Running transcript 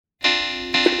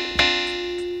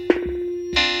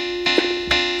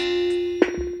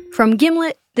From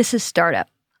Gimlet, this is Startup.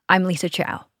 I'm Lisa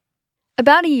Chow.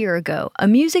 About a year ago, a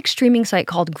music streaming site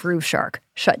called Grooveshark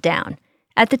shut down.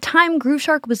 At the time,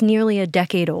 Grooveshark was nearly a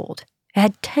decade old. It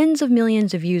had tens of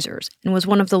millions of users and was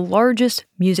one of the largest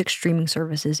music streaming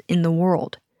services in the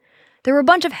world. There were a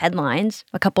bunch of headlines,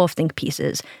 a couple of think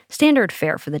pieces, standard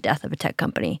fare for the death of a tech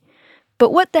company.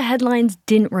 But what the headlines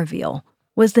didn't reveal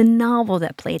was the novel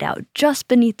that played out just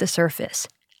beneath the surface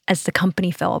as the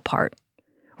company fell apart.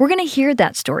 We're going to hear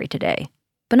that story today,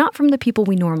 but not from the people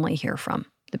we normally hear from,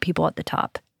 the people at the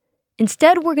top.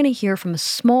 Instead, we're going to hear from a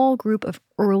small group of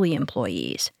early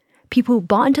employees, people who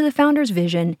bought into the founder's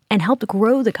vision and helped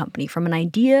grow the company from an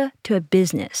idea to a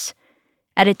business.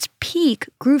 At its peak,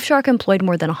 Grooveshark employed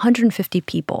more than 150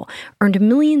 people, earned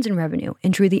millions in revenue,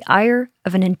 and drew the ire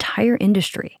of an entire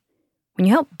industry. When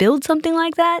you help build something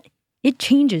like that, it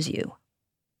changes you.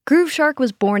 Grooveshark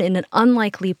was born in an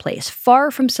unlikely place,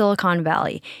 far from Silicon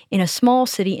Valley, in a small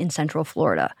city in Central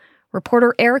Florida.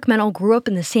 Reporter Eric Mennel grew up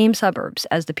in the same suburbs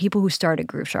as the people who started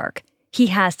Grooveshark. He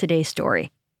has today's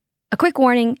story. A quick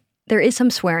warning, there is some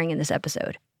swearing in this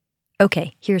episode.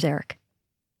 Okay, here's Eric.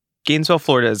 Gainesville,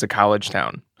 Florida is a college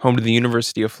town, home to the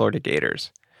University of Florida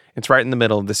Gators. It's right in the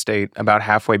middle of the state, about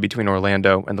halfway between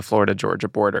Orlando and the Florida-Georgia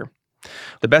border.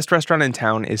 The best restaurant in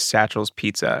town is Satchel's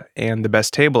Pizza, and the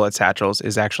best table at Satchel's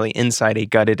is actually inside a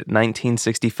gutted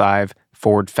 1965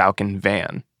 Ford Falcon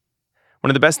van. One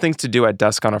of the best things to do at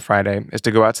dusk on a Friday is to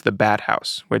go out to the Bat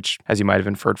House, which, as you might have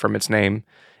inferred from its name,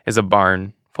 is a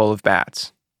barn full of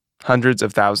bats. Hundreds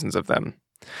of thousands of them.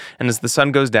 And as the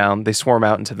sun goes down, they swarm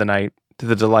out into the night to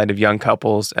the delight of young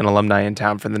couples and alumni in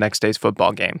town for the next day's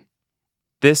football game.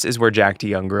 This is where Jack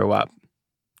DeYoung grew up.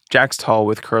 Jack's tall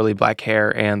with curly black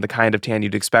hair and the kind of tan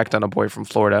you'd expect on a boy from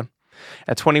Florida.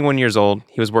 At 21 years old,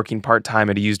 he was working part-time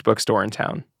at a used bookstore in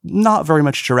town. Not very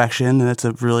much direction, and that's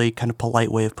a really kind of polite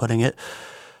way of putting it.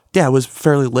 Yeah, I was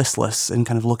fairly listless and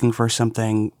kind of looking for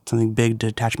something big to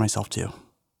attach myself to.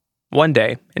 One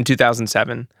day, in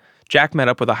 2007, Jack met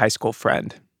up with a high school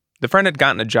friend. The friend had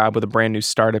gotten a job with a brand new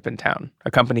startup in town,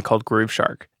 a company called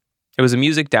Grooveshark. It was a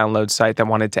music download site that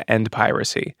wanted to end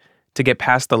piracy, to get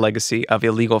past the legacy of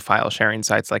illegal file-sharing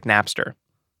sites like Napster.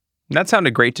 And that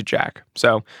sounded great to Jack,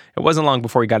 so it wasn't long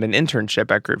before he got an internship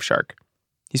at Grooveshark.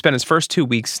 He spent his first 2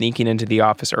 weeks sneaking into the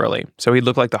office early, so he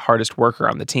looked like the hardest worker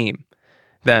on the team.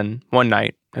 Then, one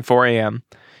night, at 4 a.m.,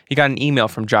 he got an email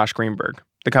from Josh Greenberg,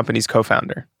 the company's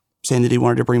co-founder, saying that he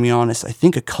wanted to bring me on as, I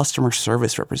think, a customer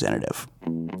service representative.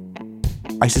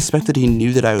 I suspect that he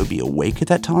knew that I would be awake at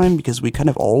that time because we kind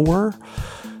of all were.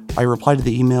 I replied to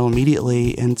the email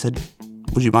immediately and said,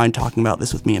 "Would you mind talking about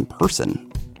this with me in person?"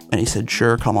 And he said,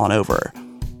 "Sure, come on over."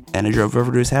 And I drove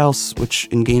over to his house, which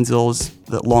in Gainesville is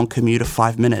that long commute of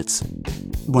 5 minutes.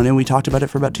 Went in, we talked about it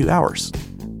for about 2 hours.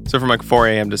 So from like 4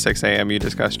 a.m. to 6 a.m., you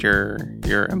discussed your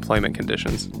employment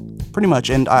conditions? Pretty much,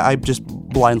 and I just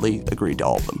blindly agreed to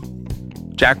all of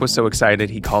them. Jack was so excited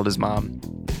he called his mom.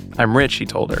 "I'm rich," he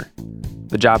told her.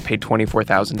 The job paid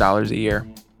 $24,000 a year.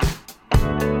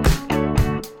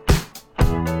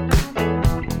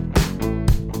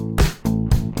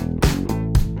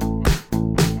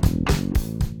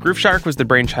 Grooveshark was the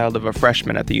brainchild of a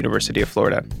freshman at the University of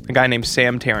Florida, a guy named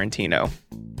Sam Tarantino.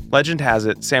 Legend has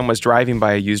it, Sam was driving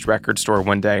by a used record store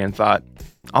one day and thought,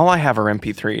 "All I have are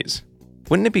MP3s.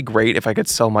 Wouldn't it be great if I could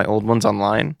sell my old ones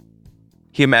online?"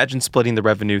 He imagined splitting the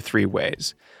revenue 3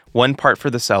 ways. 1 part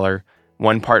for the seller,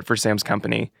 1 part for Sam's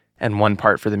company, and 1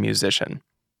 part for the musician.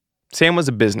 Sam was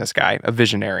a business guy, a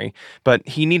visionary, but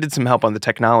he needed some help on the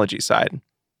technology side.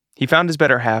 He found his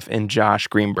better half in Josh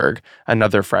Greenberg,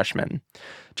 another freshman.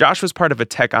 Josh was part of a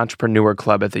tech entrepreneur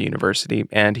club at the university,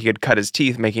 and he had cut his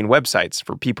teeth making websites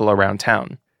for people around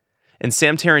town. In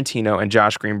Sam Tarantino and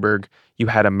Josh Greenberg, you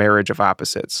had a marriage of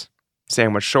opposites.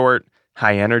 Sam was short,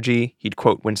 high energy, he'd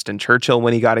quote Winston Churchill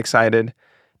when he got excited.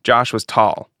 Josh was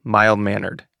tall,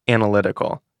 mild-mannered,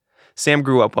 analytical. Sam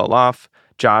grew up well off,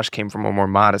 Josh came from a more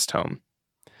modest home.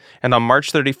 And on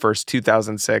March 31st,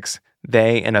 2006,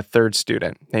 they and a third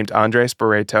student named Andres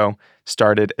Barreto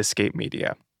started Escape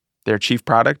Media. Their chief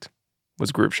product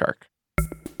was Grooveshark.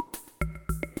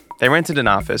 They rented an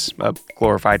office, a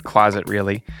glorified closet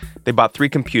really. They bought 3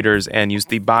 computers and used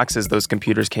the boxes those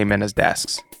computers came in as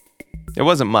desks. It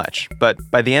wasn't much, but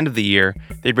by the end of the year,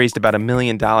 they'd raised about $1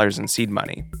 million in seed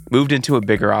money, moved into a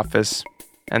bigger office,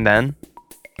 and then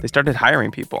they started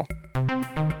hiring people.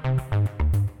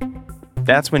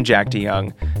 That's when Jack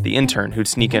DeYoung, the intern who'd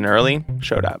sneak in early,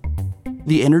 showed up.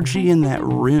 The energy in that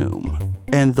room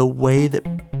and the way that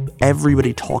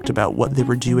everybody talked about what they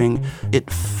were doing, it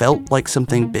felt like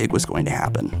something big was going to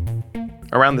happen.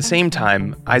 Around the same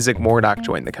time, Isaac Mordock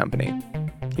joined the company.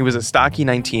 He was a stocky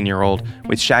 19-year-old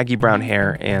with shaggy brown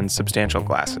hair and substantial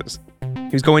glasses.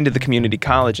 He was going to the community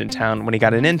college in town when he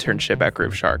got an internship at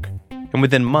Grooveshark. And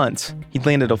within months, he'd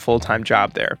landed a full-time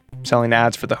job there, selling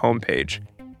ads for the homepage.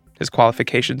 His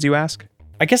qualifications, you ask?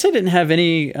 I guess I didn't have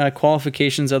any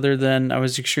qualifications other than I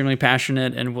was extremely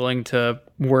passionate and willing to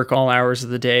work all hours of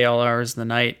the day, all hours of the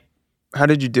night. How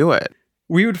did you do it?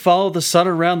 We would follow the sun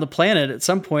around the planet at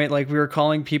some point. Like we were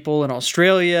calling people in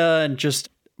Australia and just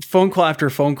phone call after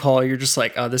phone call. You're just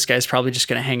like, oh, this guy's probably just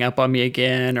going to hang up on me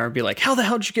again, or be like, how the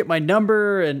hell did you get my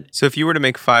number? And so if you were to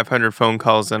make 500 phone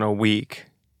calls in a week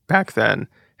back then,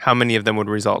 how many of them would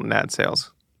result in ad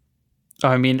sales?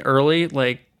 I mean, early,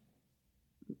 like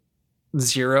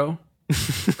 0.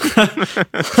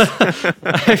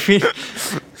 I mean,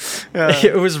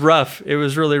 It was rough. It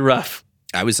was really rough.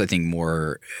 I was, I think,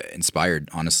 more inspired,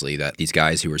 honestly, that these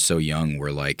guys who were so young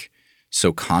were like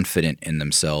so confident in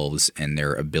themselves and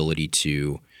their ability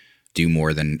to do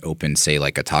more than open, say,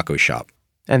 like a taco shop.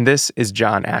 And this is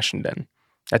John Ashenden.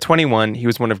 At 21, he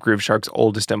was one of Grooveshark's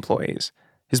oldest employees.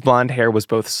 His blonde hair was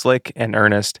both slick and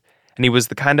earnest, and he was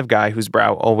the kind of guy whose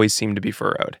brow always seemed to be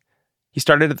furrowed. He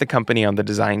started at the company on the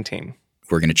design team.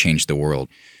 We're going to change the world,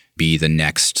 be the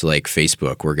next like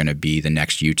Facebook. We're going to be the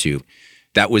next YouTube.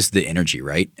 That was the energy,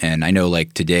 right? And I know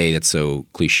like today that's so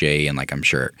cliche and like I'm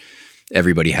sure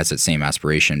everybody has that same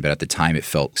aspiration, but at the time it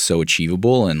felt so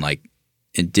achievable and like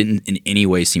it didn't in any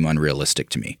way seem unrealistic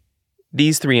to me.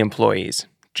 These three employees,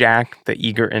 Jack, the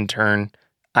eager intern,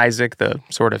 Isaac, the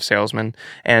sort of salesman,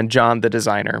 and John, the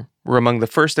designer, were among the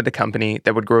first at a company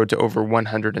that would grow to over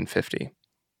 150.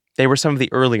 They were some of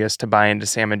the earliest to buy into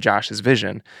Sam and Josh's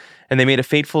vision, and they made a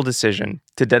fateful decision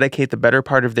to dedicate the better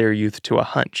part of their youth to a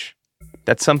hunch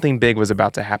that something big was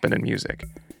about to happen in music,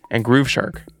 and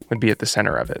Grooveshark would be at the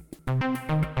center of it.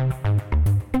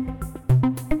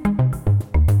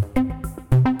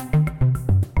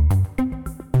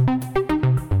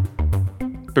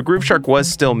 But Grooveshark was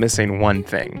still missing one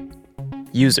thing: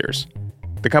 users.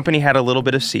 The company had a little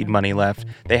bit of seed money left,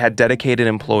 they had dedicated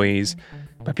employees,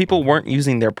 but people weren't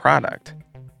using their product.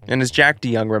 And as Jack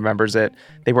DeYoung remembers it,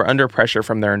 they were under pressure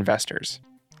from their investors.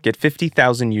 Get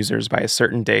 50,000 users by a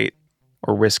certain date,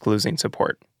 or risk losing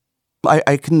support.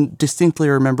 I can distinctly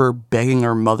remember begging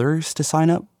our mothers to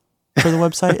sign up for the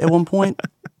website at one point.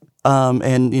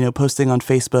 And, you know, posting on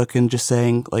Facebook and just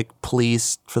saying, like,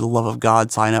 please, for the love of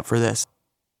God, sign up for this.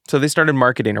 So they started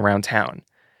marketing around town,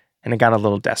 and it got a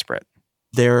little desperate.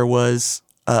 There was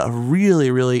a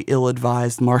really, really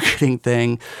ill-advised marketing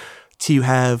thing to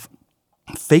have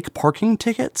fake parking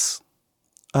tickets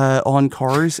on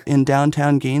cars in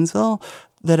downtown Gainesville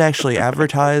that actually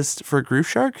advertised for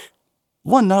Grooveshark.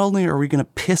 One, not only are we going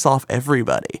to piss off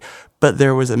everybody, but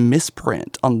there was a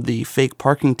misprint on the fake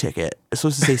parking ticket. It's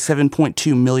supposed to say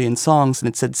 7.2 million songs, and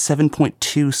it said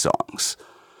 7.2 songs.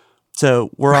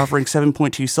 So we're offering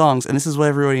 7.2 songs, and this is what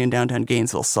everybody in downtown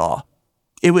Gainesville saw.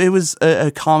 It was a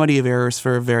comedy of errors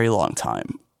for a very long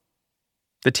time.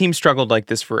 The team struggled like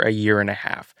this for a year and a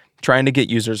half, trying to get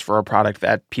users for a product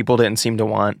that people didn't seem to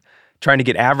want, trying to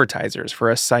get advertisers for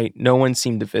a site no one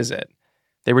seemed to visit.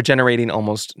 They were generating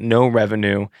almost no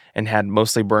revenue and had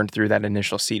mostly burned through that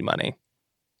initial seed money.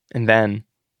 And then,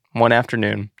 one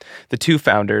afternoon, the two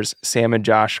founders, Sam and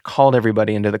Josh, called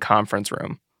everybody into the conference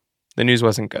room. The news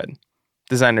wasn't good.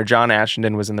 Designer John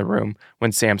Ashenden was in the room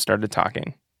when Sam started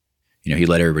talking. You know, he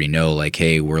let everybody know, like,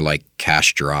 hey, we're like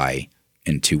cash dry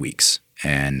in 2 weeks,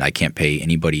 and I can't pay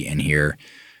anybody in here.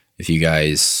 If you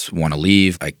guys want to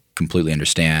leave, I completely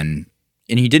understand.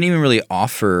 And he didn't even really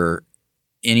offer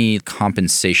any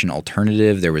compensation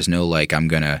alternative. There was no like, I'm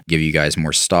going to give you guys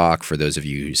more stock for those of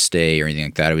you who stay or anything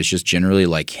like that. It was just generally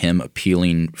like him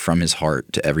appealing from his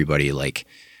heart to everybody. Like,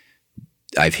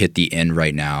 I've hit the end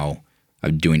right now.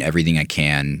 I'm doing everything I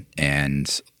can,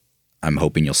 and I'm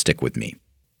hoping you'll stick with me.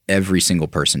 Every single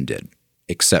person did,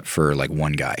 except for like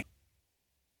one guy.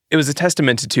 It was a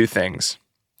testament to two things.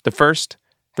 The first,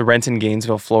 the rent in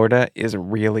Gainesville, Florida is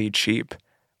really cheap.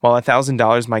 While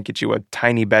 $1,000 might get you a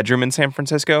tiny bedroom in San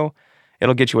Francisco,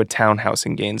 it'll get you a townhouse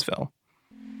in Gainesville.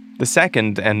 The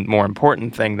second, and more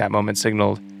important thing that moment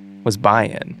signaled, was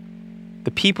buy-in.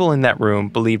 The people in that room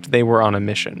believed they were on a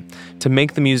mission to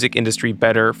make the music industry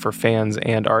better for fans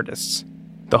and artists.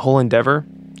 The whole endeavor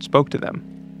spoke to them.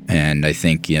 And I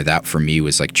think, you know, that for me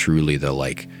was like truly the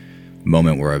like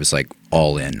moment where I was like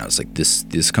all in. I was like,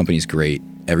 this company's great.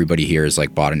 Everybody here is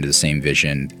like bought into the same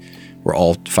vision. We're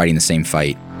all fighting the same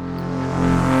fight.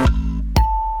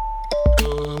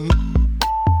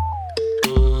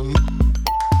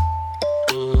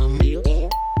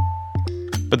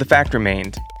 But the fact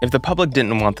remained, if the public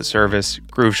didn't want the service,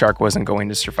 Grooveshark wasn't going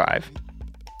to survive.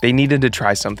 They needed to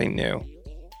try something new.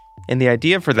 And the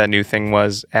idea for that new thing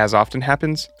was, as often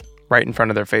happens, right in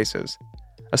front of their faces.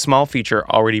 A small feature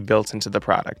already built into the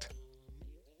product.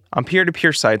 On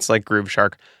peer-to-peer sites like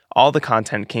Grooveshark, all the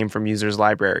content came from users'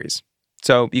 libraries.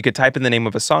 So you could type in the name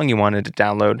of a song you wanted to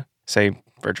download, say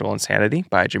Virtual Insanity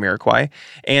by Jamiroquai,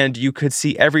 and you could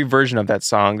see every version of that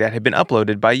song that had been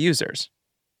uploaded by users.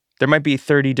 There might be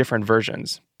 30 different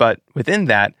versions, but within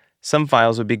that, some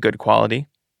files would be good quality,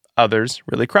 others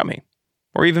really crummy,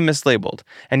 or even mislabeled,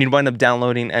 and you'd wind up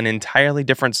downloading an entirely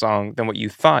different song than what you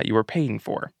thought you were paying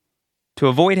for. To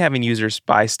avoid having users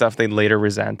buy stuff they'd later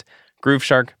resent,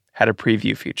 Grooveshark had a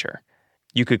preview feature.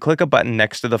 You could click a button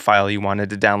next to the file you wanted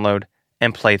to download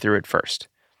and play through it first.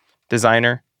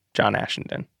 Designer, John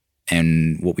Ashenden.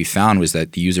 And what we found was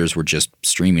that the users were just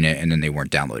streaming it and then they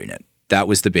weren't downloading it. That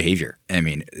was the behavior. I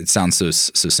mean, it sounds so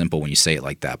simple when you say it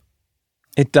like that.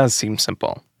 It does seem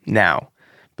simple now.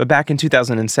 But back in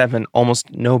 2007, almost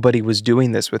nobody was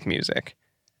doing this with music.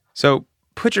 So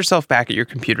put yourself back at your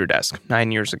computer desk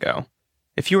 9 years ago.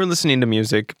 If you were listening to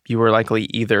music, you were likely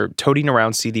either toting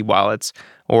around CD wallets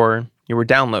or you were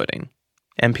downloading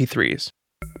MP3s.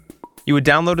 You would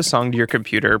download a song to your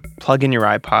computer, plug in your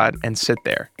iPod, and sit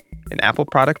there, in Apple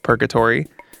product purgatory,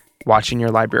 watching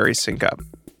your library sync up.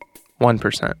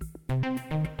 1%,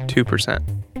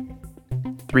 2%,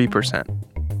 3%.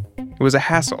 It was a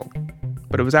hassle,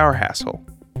 but it was our hassle.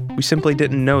 We simply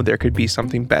didn't know there could be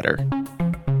something better.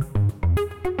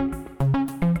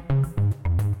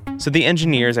 So the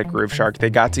engineers at Grooveshark, they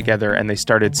got together and they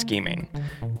started scheming.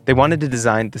 They wanted to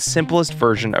design the simplest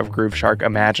version of Grooveshark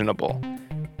imaginable.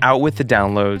 Out with the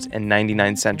downloads and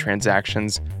 99-cent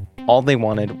transactions, all they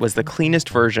wanted was the cleanest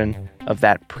version of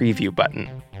that preview button.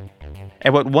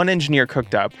 And what one engineer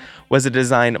cooked up was a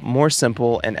design more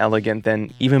simple and elegant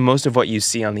than even most of what you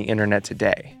see on the internet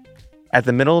today. At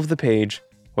the middle of the page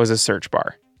was a search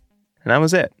bar. And that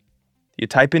was it. You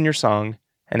type in your song,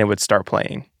 and it would start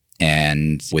playing.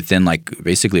 And within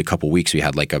basically a couple weeks, we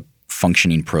had a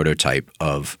functioning prototype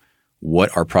of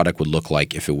what our product would look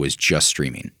like if it was just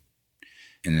streaming.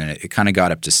 And then it kind of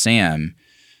got up to Sam,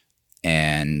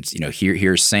 and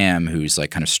here's Sam, who's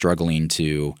kind of struggling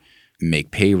to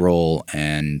make payroll,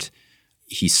 and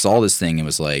he saw this thing and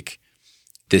was like,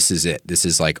 this is it. This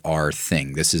is our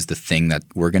thing. This is the thing that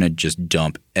we're going to just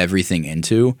dump everything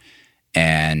into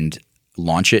and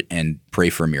launch it and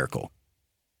pray for a miracle.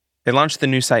 They launched the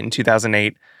new site in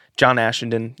 2008. John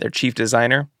Ashenden, their chief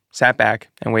designer, sat back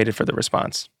and waited for the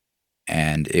response.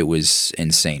 And it was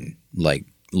insane,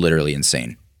 literally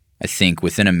insane. I think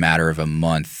within a matter of a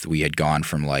month, we had gone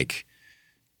from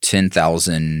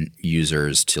 10,000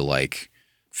 users to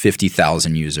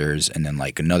 50,000 users. And then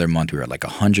another month, we were at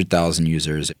 100,000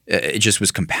 users. It just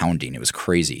was compounding. It was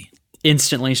crazy.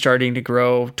 Instantly starting to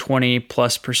grow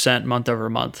 20+% month over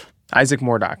month. Isaac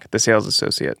Mordock, the sales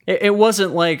associate. It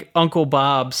wasn't like Uncle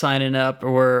Bob signing up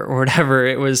or whatever.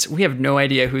 It was, we have no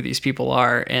idea who these people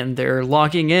are, and they're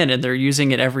logging in and they're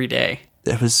using it every day.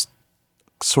 It was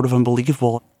sort of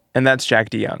unbelievable. And that's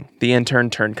Jack DeYoung, the intern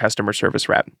turned customer service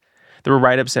rep. There were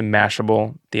write-ups in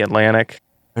Mashable, The Atlantic.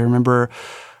 I remember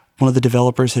one of the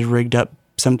developers had rigged up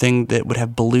something that would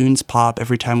have balloons pop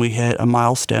every time we hit a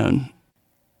milestone.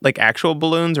 Like actual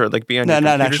balloons, or be on no, your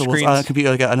not computer actual screens? On a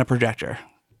computer, on a projector.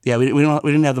 Yeah, we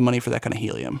didn't have the money for that kind of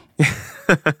helium.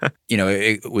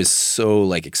 It was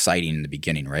so exciting in the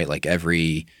beginning, right?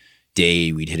 Every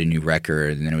day we'd hit a new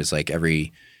record, and then it was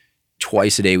every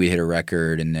twice a day we'd hit a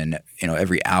record, and then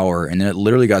every hour, and then it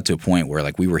literally got to a point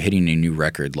where we were hitting a new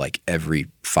record every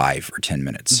 5 or 10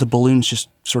 minutes. The balloons just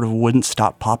sort of wouldn't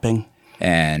stop popping.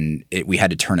 And we had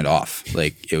to turn it off.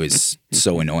 It was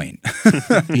so annoying.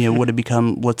 What had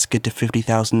become, let's get to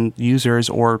 50,000 users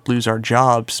or lose our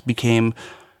jobs, became,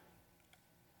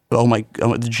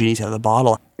 the genie's out of the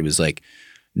bottle. It was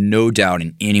no doubt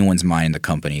in anyone's mind in the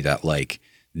company that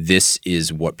this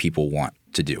is what people want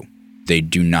to do. They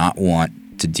do not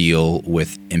want to deal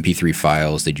with MP3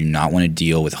 files. They do not want to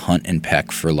deal with hunt and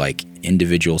peck for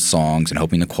individual songs and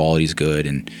hoping the quality's good.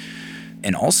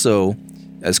 And also,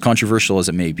 as controversial as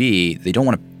it may be, they don't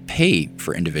want to pay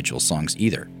for individual songs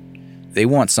either. They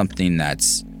want something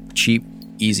that's cheap,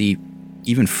 easy,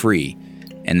 even free,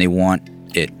 and they want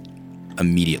it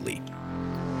immediately.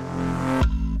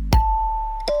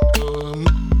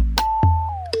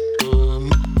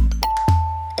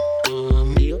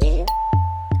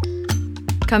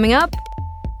 Coming up,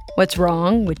 what's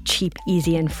wrong with cheap,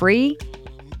 easy, and free,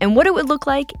 and what it would look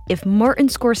like if Martin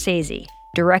Scorsese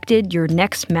directed your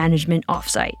next management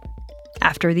offsite.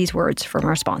 After these words from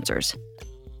our sponsors.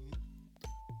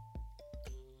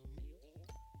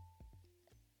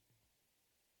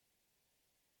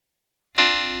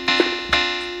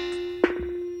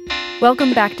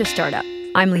 Welcome back to Startup.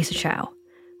 I'm Lisa Chow.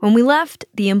 When we left,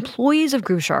 the employees of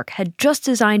Grooveshark had just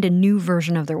designed a new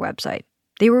version of their website.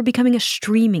 They were becoming a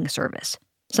streaming service,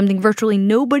 something virtually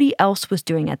nobody else was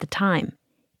doing at the time.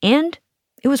 And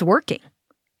it was working.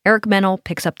 Eric Mennel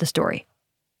picks up the story.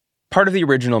 Part of the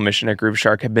original mission at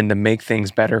Grooveshark had been to make things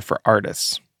better for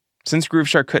artists. Since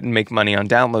Grooveshark couldn't make money on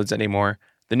downloads anymore,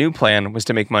 the new plan was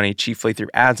to make money chiefly through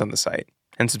ads on the site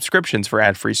and subscriptions for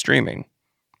ad-free streaming.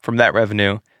 From that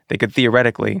revenue, they could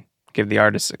theoretically give the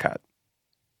artists a cut.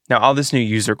 Now, all this new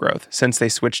user growth, since they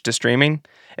switched to streaming,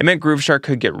 it meant Grooveshark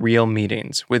could get real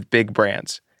meetings with big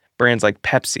brands like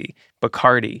Pepsi,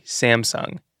 Bacardi,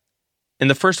 Samsung. In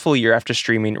the first full year after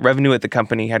streaming, revenue at the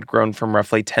company had grown from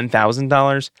roughly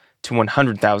 $10,000 to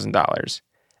 $100,000.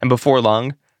 And before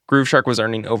long, Grooveshark was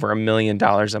earning over $1 million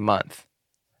a month.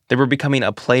 They were becoming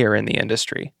a player in the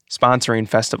industry, sponsoring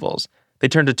festivals. They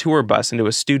turned a tour bus into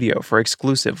a studio for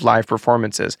exclusive live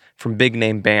performances from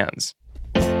big-name bands.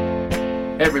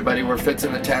 Hey everybody, we're Fits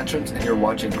and the Tantrums, and you're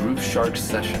watching Grooveshark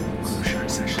Sessions.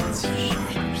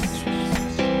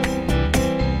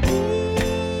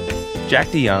 Jack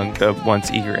DeYoung, the once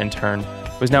eager intern,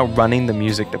 was now running the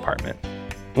music department.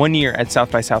 One year at South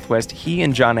by Southwest, he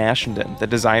and John Ashenden, the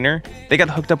designer, they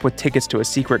got hooked up with tickets to a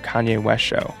secret Kanye West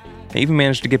show. They even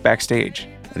managed to get backstage.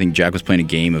 I think Jack was playing a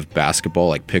game of basketball,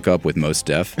 like pickup with Mos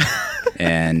Def.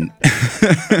 And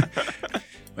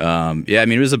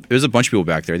it was a bunch of people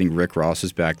back there. I think Rick Ross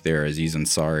was back there, Aziz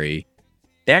Ansari.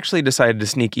 They actually decided to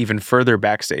sneak even further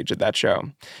backstage at that show.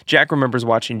 Jack remembers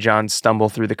watching John stumble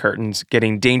through the curtains,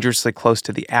 getting dangerously close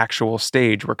to the actual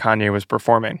stage where Kanye was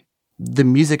performing. The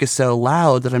music is so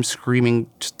loud that I'm screaming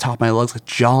to the top of my lungs, like,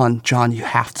 John, you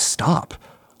have to stop.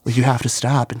 Like, you have to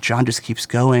stop. And John just keeps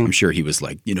going. I'm sure he was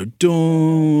like,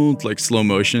 don't, like slow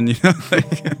motion,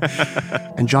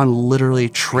 And John literally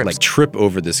trips. Like trip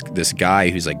over this guy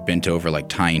who's like bent over, like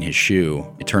tying his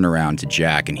shoe. You turn around to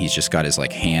Jack and he's just got his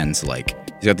like hands, like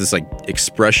he's got this like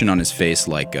expression on his face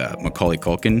like Macaulay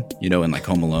Culkin, in like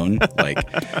Home Alone.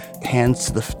 Like hands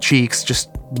to the cheeks, just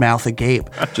mouth agape.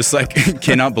 Just like,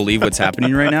 cannot believe what's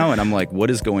happening right now. And I'm like, what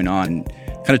is going on?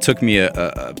 Kind of took me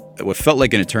what felt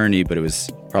like an eternity, but it was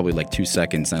probably like 2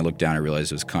 seconds. And I looked down and I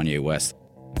realized it was Kanye West.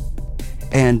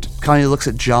 And Kanye looks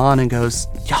at John and goes,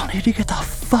 y'all need to get the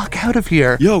fuck out of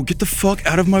here. Yo, get the fuck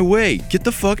out of my way. Get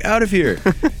the fuck out of here.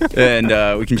 And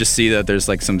we can just see that there's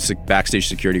like some backstage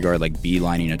security guard like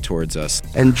beelining it towards us.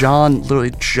 And John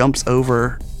literally jumps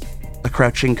over a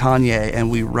crouching Kanye and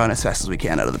we run as fast as we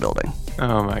can out of the building.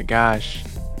 Oh my gosh.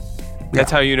 That's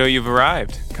how you know you've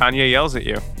arrived. Kanye yells at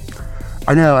you.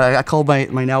 I know. I called my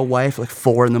now wife like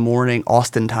 4 a.m,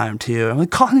 Austin time too. I'm like,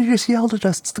 Kanye just yelled at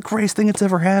us. It's the greatest thing that's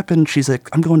ever happened. She's like,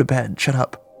 I'm going to bed. Shut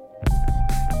up.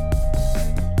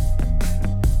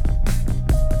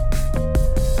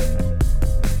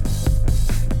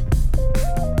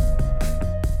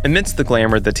 Amidst the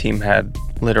glamour the team had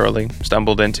literally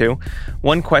stumbled into,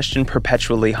 one question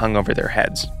perpetually hung over their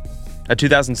heads. A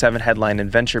 2007 headline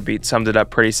in VentureBeat summed it up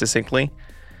pretty succinctly.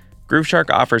 Grooveshark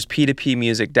offers P2P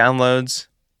music downloads,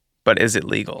 but is it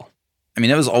legal? I mean,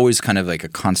 that was always kind of like a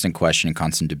constant question and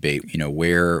constant debate.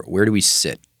 Where do we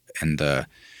sit in the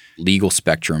legal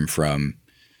spectrum from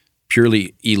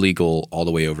purely illegal all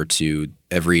the way over to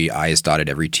every I is dotted,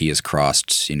 every T is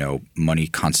crossed, money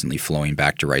constantly flowing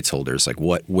back to rights holders? Like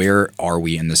where are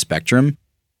we in the spectrum?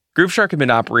 Grooveshark had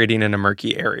been operating in a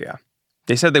murky area.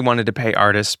 They said they wanted to pay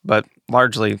artists, but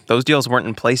largely those deals weren't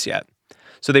in place yet.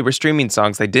 So they were streaming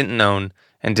songs they didn't own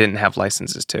and didn't have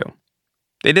licenses to.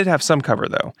 They did have some cover,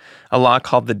 though, a law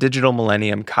called the Digital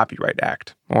Millennium Copyright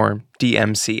Act, or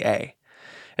DMCA.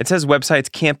 It says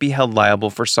websites can't be held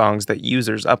liable for songs that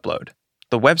users upload.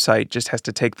 The website just has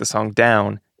to take the song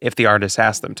down if the artist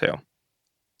asks them to.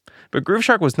 But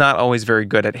Grooveshark was not always very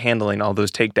good at handling all those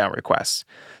takedown requests.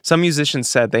 Some musicians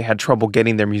said they had trouble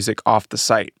getting their music off the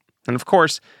site. And of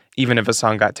course, even if a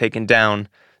song got taken down,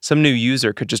 some new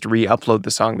user could just re-upload the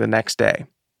song the next day.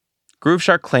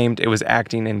 Grooveshark claimed it was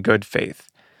acting in good faith,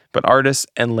 but artists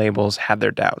and labels had their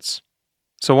doubts.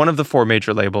 So one of the 4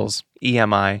 major labels,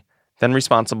 EMI, then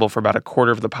responsible for about a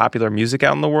quarter of the popular music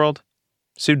out in the world,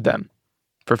 sued them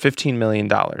for $15 million.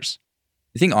 I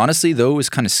think honestly, though, it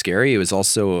was kind of scary. It was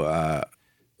also a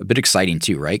bit exciting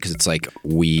too, right? Because it's like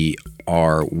we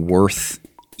are worth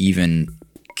even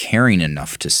caring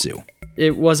enough to sue.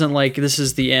 It wasn't like this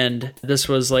is the end. This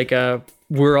was like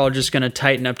we're all just going to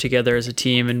tighten up together as a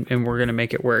team and we're going to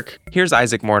make it work. Here's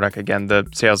Isaac Morduk again, the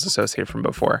sales associate from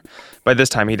before. By this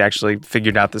time, he'd actually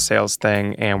figured out the sales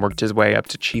thing and worked his way up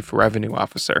to chief revenue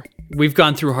officer. We've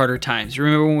gone through harder times.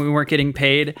 Remember when we weren't getting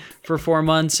paid for 4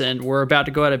 months and we're about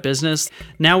to go out of business?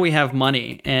 Now we have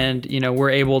money and,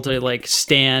 we're able to like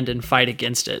stand and fight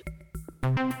against it.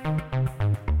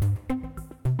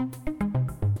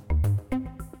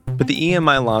 But the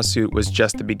EMI lawsuit was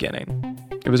just the beginning.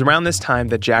 It was around this time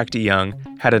that Jack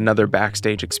DeYoung had another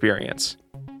backstage experience,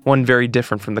 one very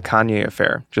different from the Kanye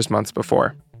affair just months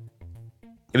before.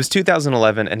 It was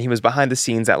 2011, and he was behind the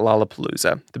scenes at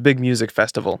Lollapalooza, the big music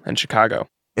festival in Chicago.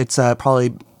 It's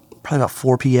probably about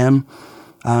 4 p.m.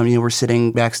 We're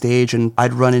sitting backstage, and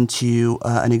I'd run into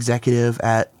an executive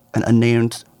at an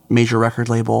unnamed major record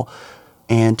label,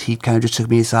 and he kind of just took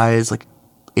me aside as like,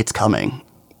 it's coming.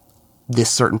 This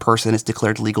certain person has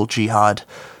declared legal jihad,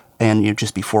 and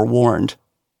just be forewarned.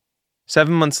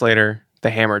 7 months later,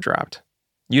 the hammer dropped.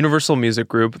 Universal Music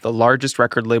Group, the largest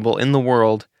record label in the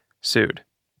world, sued.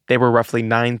 They were roughly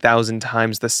 9,000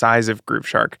 times the size of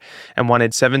Grooveshark and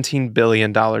wanted $17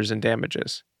 billion in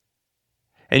damages.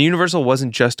 And Universal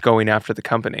wasn't just going after the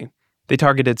company. They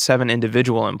targeted 7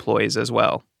 individual employees as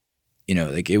well.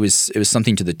 It was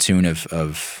something to the tune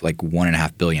of like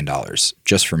 $1.5 billion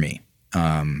just for me.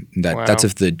 Wow. That's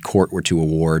if the court were to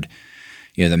award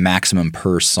the maximum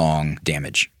per song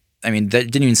damage. I mean, that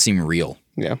didn't even seem real.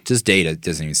 Yeah. To this date, it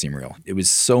doesn't even seem real. It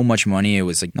was so much money. It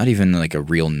was like not even like a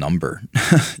real number.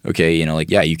 Okay,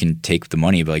 you can take the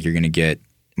money, but like you're going to get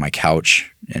my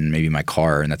couch and maybe my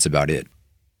car, and that's about it.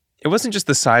 It wasn't just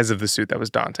the size of the suit that was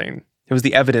daunting. It was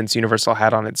the evidence Universal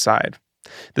had on its side.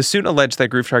 The suit alleged that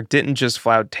Grooveshark didn't just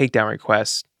flout takedown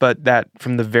requests, but that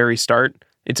from the very start,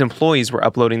 its employees were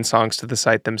uploading songs to the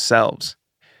site themselves.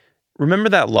 Remember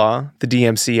that law, the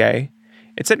DMCA?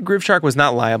 It said Grooveshark was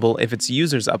not liable if its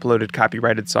users uploaded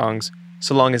copyrighted songs,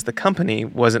 so long as the company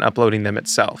wasn't uploading them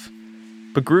itself.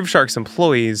 But Grooveshark's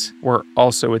employees were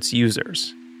also its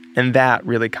users, and that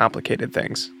really complicated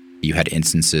things. You had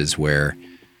instances where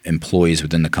employees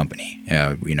within the company,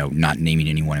 not naming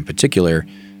anyone in particular,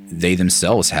 they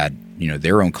themselves had,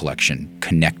 their own collection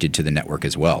connected to the network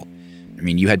as well. I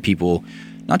mean, you had people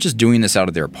not just doing this out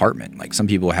of their apartment. Like some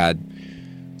people had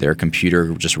their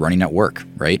computer just running at work,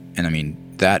 right? And I mean,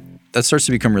 that starts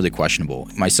to become really questionable.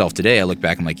 Myself today, I look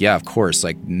back, I'm like, yeah, of course,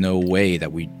 like no way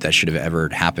that should have ever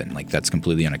happened. Like that's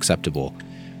completely unacceptable.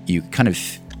 You kind of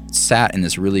sat in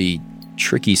this really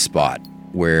tricky spot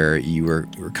where you were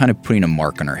kind of putting a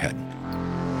mark on our head.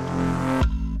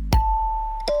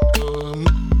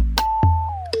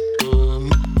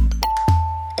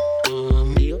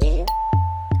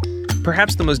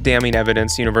 Perhaps the most damning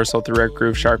evidence Universal threw at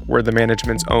Grooveshark were the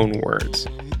management's own words.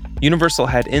 Universal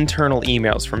had internal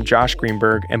emails from Josh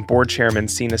Greenberg and board chairman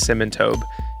Sina Simontobe,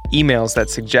 emails that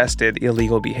suggested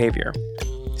illegal behavior.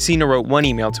 Sina wrote one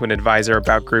email to an advisor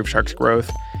about Grooveshark's growth.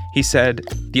 He said,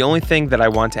 "The only thing that I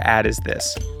want to add is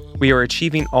this. We are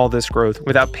achieving all this growth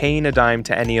without paying a dime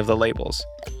to any of the labels.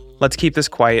 Let's keep this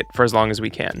quiet for as long as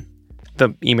we can." The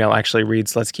email actually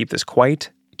reads, "Let's keep this quiet,"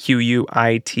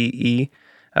 Quite,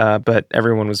 but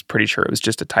everyone was pretty sure it was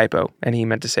just a typo, and he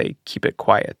meant to say, "keep it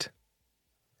quiet."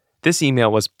 This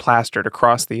email was plastered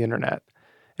across the internet,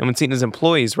 and when Sina's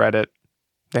employees read it,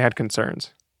 they had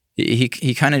concerns.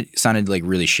 He kind of sounded like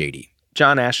really shady.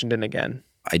 John Ashenden again.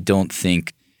 I don't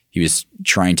think he was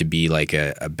trying to be like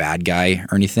a bad guy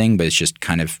or anything, but it's just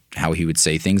kind of how he would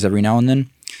say things every now and then.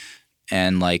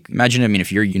 And like, imagine,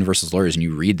 if you're Universal's lawyers and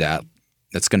you read that,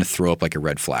 that's going to throw up like a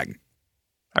red flag.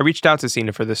 I reached out to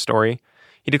Sina for this story.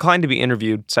 He declined to be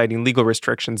interviewed, citing legal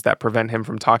restrictions that prevent him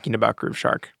from talking about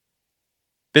Grooveshark.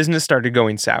 Business started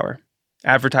going sour.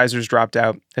 Advertisers dropped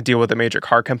out. A deal with a major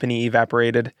car company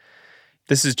evaporated.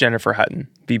 This is Jennifer Hutton,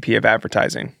 VP of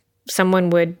Advertising. Someone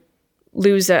would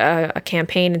lose a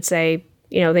campaign and say,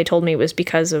 they told me it was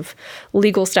because of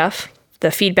legal stuff.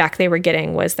 The feedback they were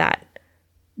getting was that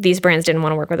these brands didn't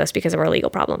want to work with us because of our legal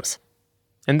problems.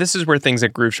 And this is where things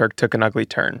at Grooveshark took an ugly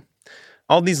turn.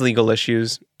 All these legal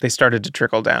issues, they started to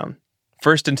trickle down.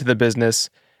 First into the business,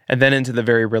 and then into the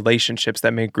very relationships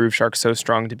that made Grooveshark so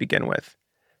strong to begin with.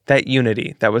 That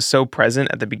unity that was so present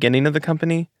at the beginning of the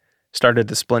company started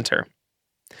to splinter.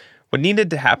 What needed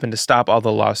to happen to stop all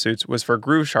the lawsuits was for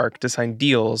Grooveshark to sign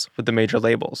deals with the major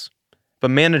labels.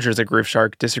 But managers at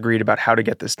Grooveshark disagreed about how to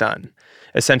get this done.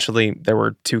 Essentially, there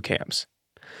were two camps.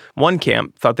 One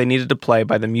camp thought they needed to play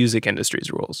by the music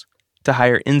industry's rules, to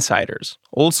hire insiders,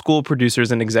 old-school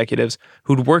producers and executives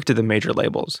who'd worked at the major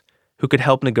labels, who could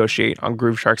help negotiate on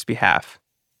Grooveshark's behalf.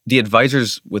 The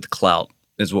advisors with clout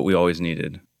is what we always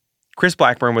needed. Chris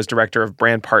Blackburn was director of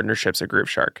brand partnerships at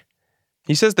Grooveshark.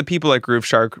 He says the people at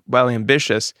Grooveshark, while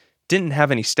ambitious, didn't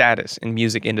have any status in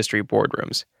music industry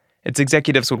boardrooms. Its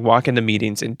executives would walk into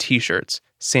meetings in t-shirts,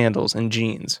 sandals, and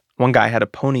jeans. One guy had a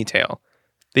ponytail.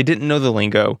 They didn't know the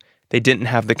lingo. They didn't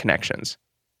have the connections.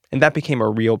 And that became a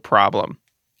real problem.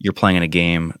 You're playing in a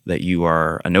game that you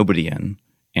are a nobody in,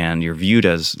 and you're viewed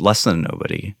as less than a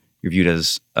nobody. You're viewed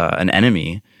as an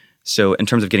enemy. So in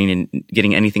terms of getting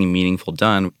anything meaningful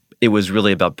done, it was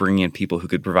really about bringing in people who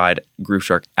could provide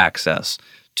Grooveshark access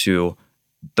to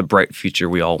the bright future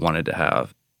we all wanted to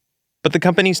have. But the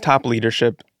company's top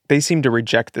leadership, they seemed to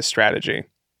reject this strategy.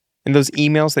 In those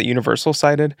emails that Universal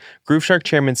cited, Grooveshark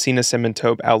chairman Sina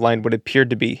Simon-Tope outlined what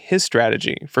appeared to be his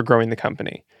strategy for growing the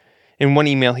company. In one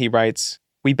email he writes,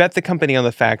 "We bet the company on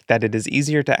the fact that it is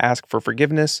easier to ask for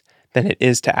forgiveness than it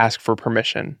is to ask for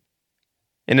permission."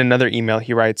 In another email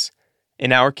he writes,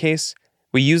 "In our case,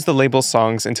 we use the label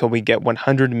songs until we get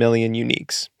 100 million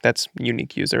uniques," that's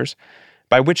unique users,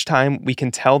 "by which time we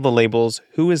can tell the labels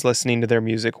who is listening to their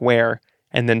music where,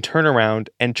 and then turn around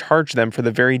and charge them for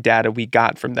the very data we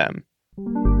got from them."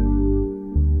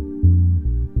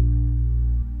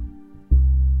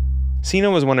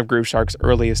 Sina was one of Grooveshark's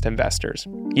earliest investors.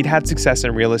 He'd had success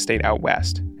in real estate out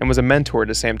west and was a mentor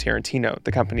to Sam Tarantino,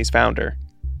 the company's founder.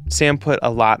 Sam put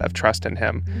a lot of trust in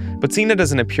him, but Sina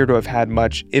doesn't appear to have had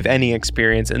much, if any,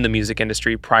 experience in the music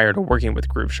industry prior to working with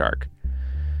Grooveshark.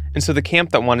 And so the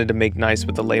camp that wanted to make nice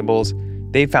with the labels,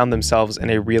 they found themselves in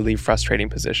a really frustrating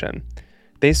position.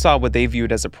 They saw what they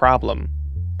viewed as a problem,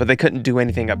 but they couldn't do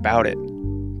anything about it.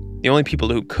 The only people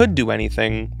who could do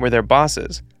anything were their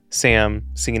bosses, Sam,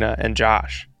 Sina, and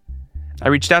Josh. I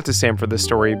reached out to Sam for this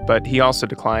story, but he also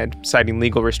declined, citing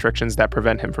legal restrictions that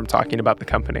prevent him from talking about the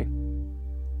company.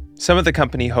 Some of the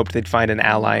company hoped they'd find an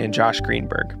ally in Josh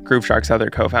Greenberg, Grooveshark's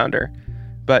other co-founder.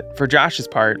 But for Josh's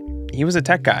part, he was a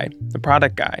tech guy, a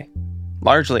product guy.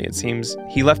 Largely, it seems,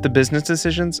 he left the business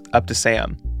decisions up to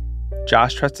Sam.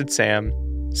 Josh trusted Sam,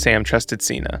 Sam trusted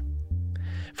Sina.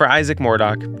 For Isaac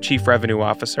Murdoch, chief revenue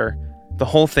officer, the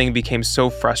whole thing became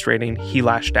so frustrating he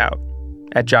lashed out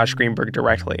at Josh Greenberg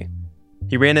directly.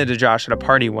 He ran into Josh at a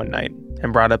party one night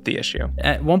and brought up the issue.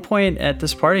 At one point at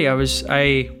this party,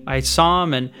 I saw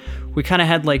him and we kind of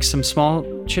had like some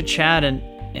small chit chat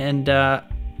and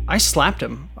I slapped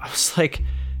him. I was like,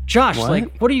 "Josh,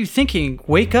 what are you thinking?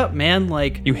 Wake up, man!"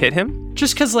 Like, you hit him?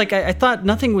 Just because I thought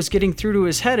nothing was getting through to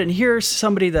his head, and here's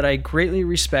somebody that I greatly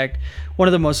respect, one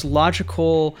of the most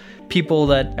logical people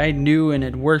that I knew and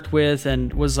had worked with,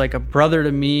 and was like a brother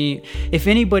to me. If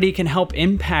anybody can help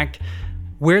impact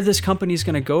where this company's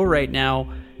going to go right now,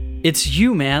 it's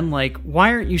you, man. Like,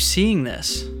 why aren't you seeing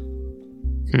this?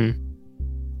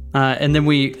 And then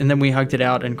we hugged it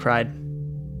out and cried.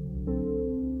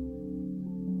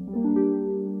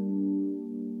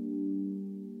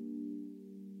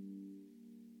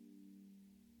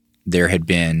 There had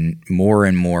been more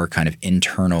and more kind of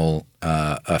internal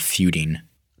feuding.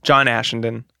 John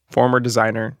Ashenden, former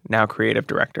designer, now creative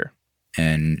director.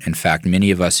 And in fact,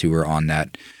 many of us who were on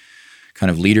that kind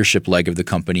of leadership leg of the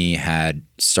company had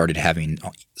started having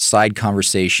side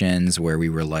conversations where we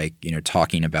were like,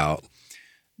 talking about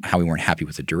how we weren't happy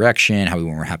with the direction, how we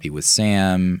weren't happy with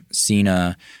Sam,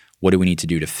 Sina, what do we need to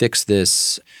do to fix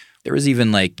this? There was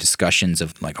even like discussions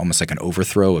of like almost like an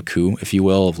overthrow, a coup, if you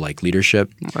will, of like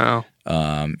leadership. Wow.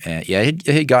 And yeah, it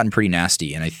had gotten pretty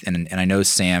nasty. And I know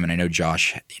Sam and I know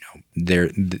Josh,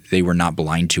 they were not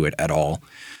blind to it at all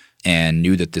and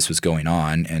knew that this was going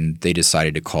on. And they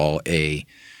decided to call a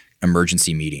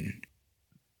emergency meeting.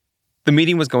 The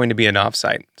meeting was going to be an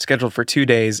offsite, scheduled for 2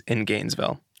 days in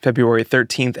Gainesville, February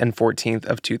 13th and 14th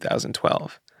of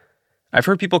 2012. I've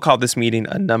heard people call this meeting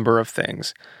a number of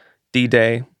things.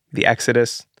 D-Day, the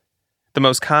Exodus. The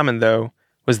most common, though,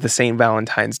 was the St.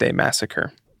 Valentine's Day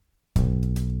Massacre.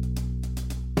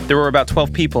 There were about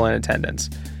 12 people in attendance,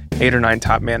 8 or 9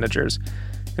 top managers,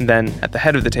 and then at the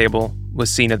head of the table was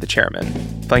Sina, the chairman,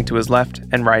 flanked to his left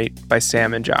and right by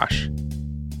Sam and Josh.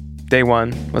 Day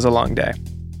one was a long day.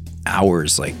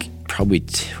 Hours, like probably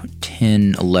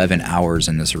 10, 11 hours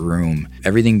in this room,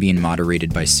 everything being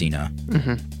moderated by Sina,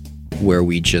 where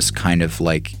we just kind of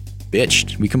like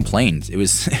bitched. We complained. It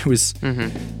was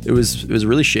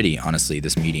really shitty, honestly,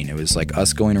 this meeting. It was like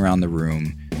us going around the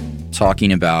room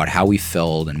talking about how we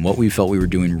felt and what we felt we were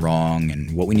doing wrong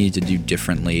and what we needed to do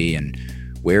differently and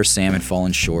where Sam had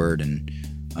fallen short and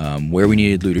where we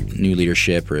needed new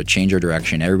leadership or to change our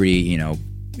direction. Everybody,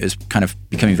 is kind of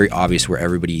becoming very obvious where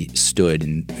everybody stood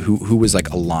and who was like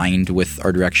aligned with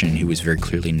our direction and who was very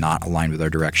clearly not aligned with our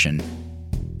direction.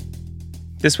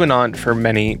 This went on for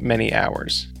many, many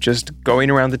hours, just going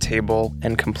around the table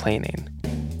and complaining,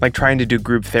 like trying to do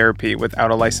group therapy without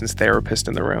a licensed therapist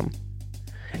in the room.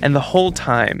 And the whole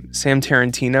time, Sam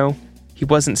Tarantino, he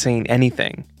wasn't saying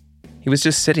anything. He was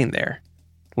just sitting there,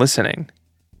 listening.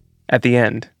 At the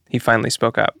end, he finally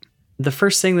spoke up. The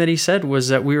first thing that he said was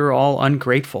that we were all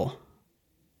ungrateful.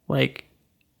 Like,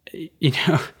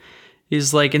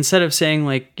 he's like, instead of saying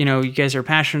like, you guys are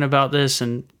passionate about this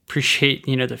and appreciate,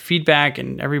 the feedback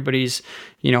and everybody's,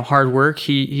 hard work.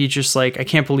 He just like, I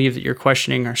can't believe that you're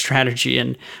questioning our strategy.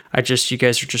 And you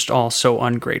guys are just all so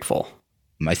ungrateful.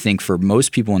 I think for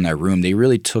most people in that room, they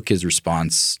really took his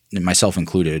response, myself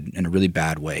included, in a really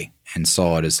bad way and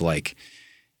saw it as like,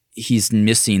 he's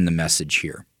missing the message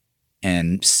here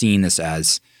and seeing this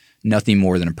as nothing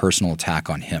more than a personal attack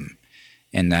on him.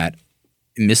 And that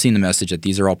missing the message that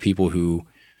these are all people who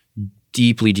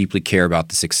deeply, deeply care about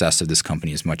the success of this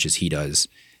company as much as he does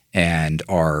and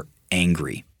are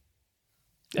angry.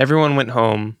 Everyone went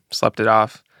home, slept it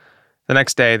off. The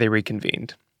next day, they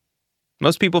reconvened.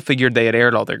 Most people figured they had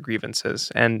aired all their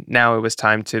grievances, and now it was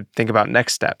time to think about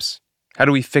next steps. How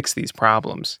do we fix these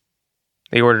problems?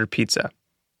 They ordered pizza.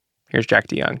 Here's Jack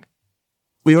DeYoung.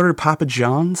 We ordered Papa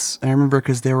John's. I remember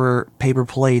because there were paper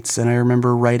plates, and I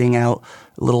remember writing out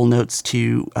little notes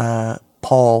to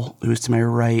Paul, who was to my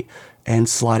right, and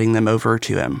sliding them over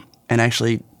to him. And I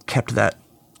actually kept that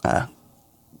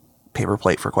paper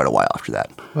plate for quite a while after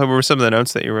that. What were some of the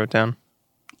notes that you wrote down?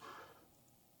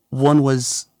 One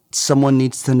was, someone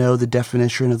needs to know the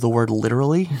definition of the word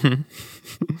literally,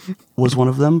 was one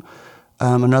of them.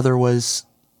 Another was,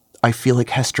 I feel like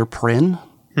Hester Prynne.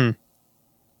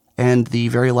 And the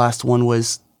very last one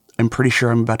was, I'm pretty sure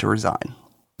I'm about to resign.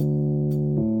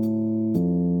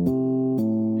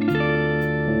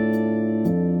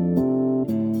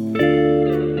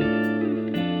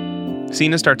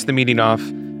 Cena starts the meeting off,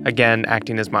 again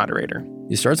acting as moderator.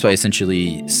 He starts by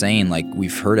essentially saying, like,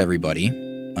 we've heard everybody,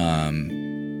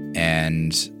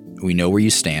 and we know where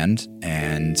you stand,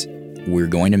 and we're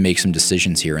going to make some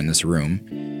decisions here in this room.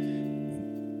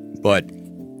 But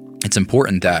it's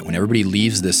important that when everybody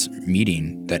leaves this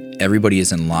meeting, that everybody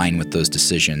is in line with those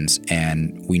decisions,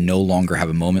 and we no longer have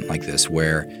a moment like this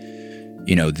where,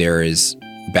 there is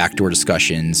backdoor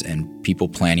discussions and people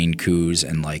planning coups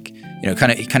and like,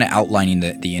 kind of outlining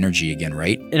the energy again,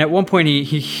 right? And at one point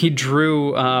he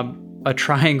drew a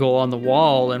triangle on the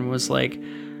wall and was like,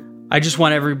 I just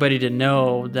want everybody to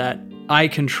know that I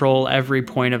control every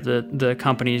point of the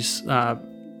company's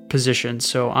position.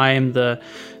 So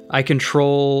I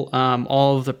control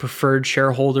all of the preferred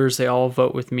shareholders. They all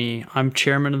vote with me. I'm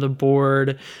chairman of the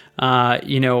board.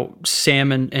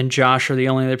 Sam and Josh are the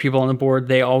only other people on the board.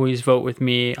 They always vote with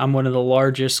me. I'm one of the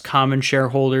largest common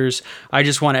shareholders. I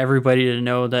just want everybody to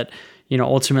know that,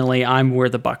 ultimately I'm where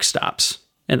the buck stops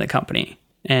in the company.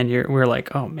 And we're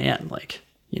like, oh man, like,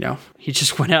 he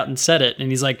just went out and said it. And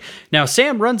he's like, now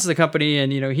Sam runs the company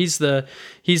and, he's the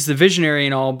visionary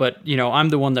and all, but, I'm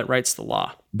the one that writes the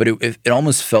law. But it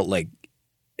almost felt like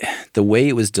the way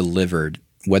it was delivered,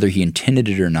 whether he intended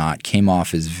it or not, came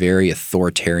off as very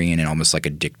authoritarian and almost like a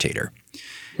dictator.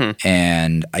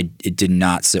 And it did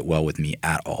not sit well with me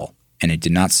at all. And it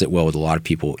did not sit well with a lot of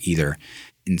people either.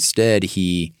 Instead,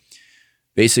 he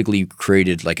basically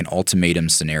created like an ultimatum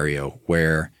scenario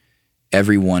where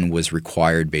everyone was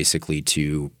required basically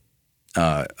to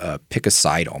pick a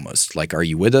side almost. Like, are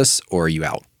you with us or are you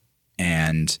out?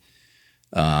 And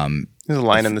there's a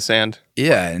line in the sand.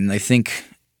 Yeah, and I think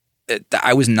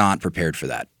I was not prepared for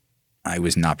that.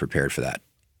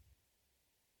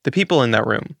 The people in that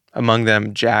room, among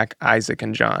them Jack, Isaac,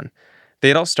 and John, they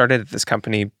had all started at this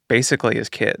company basically as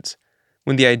kids,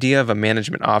 when the idea of a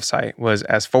management offsite was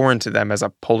as foreign to them as a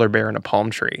polar bear in a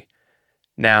palm tree.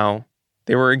 Now,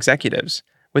 they were executives,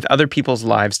 with other people's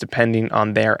lives depending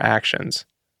on their actions.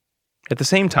 At the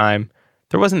same time,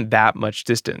 there wasn't that much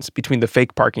distance between the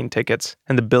fake parking tickets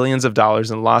and the billions of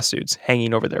dollars in lawsuits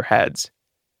hanging over their heads.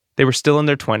 They were still in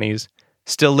their 20s,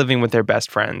 still living with their best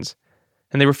friends,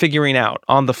 and they were figuring out,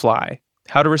 on the fly,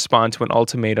 how to respond to an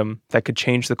ultimatum that could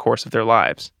change the course of their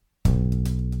lives.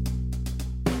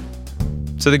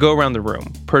 So they go around the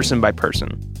room, person by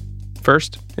person.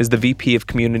 First is the VP of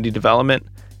Community Development,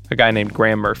 a guy named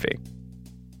Graham Murphy.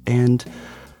 And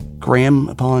Graham,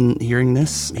 upon hearing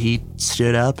this, he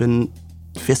stood up and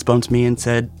fist bumped me and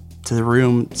said to the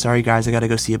room, sorry guys, I gotta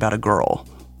go see about a girl,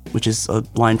 which is a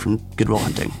line from Good Will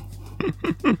Hunting.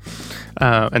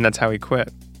 And that's how he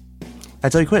quit.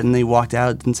 That's how he quit, and they walked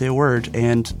out, didn't say a word,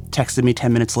 and texted me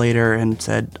 10 minutes later and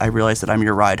said, I realized that I'm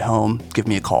your ride home, give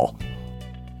me a call.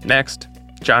 Next,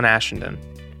 John Ashenden.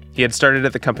 He had started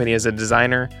at the company as a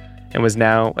designer, and was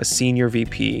now a senior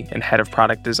VP and head of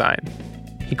product design.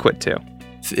 He quit too.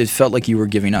 It felt like you were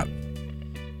giving up.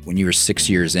 When you were 6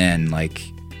 years in,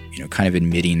 kind of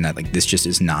admitting that this just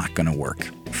is not going to work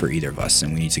for either of us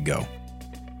and we need to go.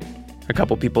 A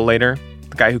couple people later,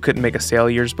 the guy who couldn't make a sale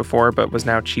years before but was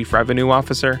now chief revenue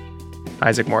officer,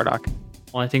 Isaac Murdoch.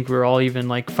 Well, I think we were all even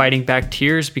fighting back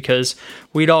tears because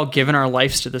we'd all given our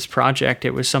lives to this project.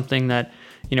 It was something that,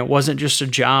 wasn't just a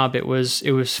job. It was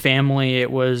family.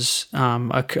 It was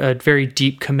a very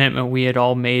deep commitment we had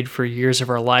all made for years of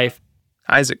our life.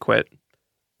 Isaac quit.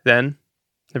 Then,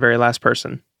 the very last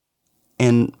person.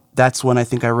 And that's when I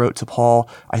think I wrote to Paul,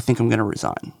 I think I'm going to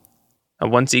resign. A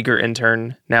once eager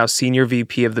intern, now senior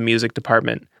VP of the music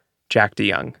department, Jack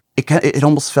DeYoung. It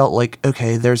almost felt like,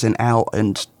 okay, there's an out,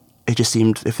 and it just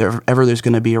seemed if there's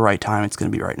going to be a right time, it's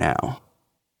going to be right now.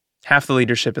 Half the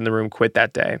leadership in the room quit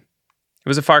that day. It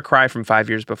was a far cry from 5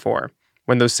 years before,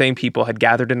 when those same people had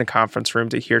gathered in a conference room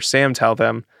to hear Sam tell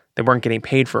them they weren't getting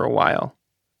paid for a while.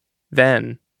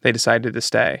 Then they decided to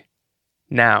stay.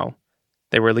 Now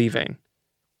they were leaving.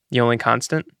 The only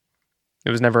constant? It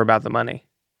was never about the money.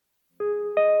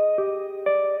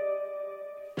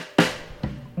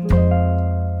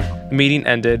 The meeting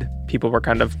ended. People were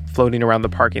kind of floating around the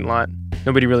parking lot.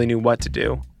 Nobody really knew what to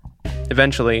do.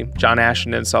 Eventually, John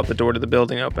Ashton saw the door to the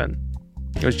building open.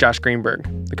 It was Josh Greenberg,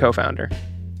 the co-founder.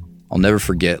 I'll never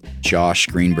forget, Josh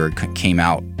Greenberg came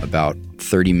out about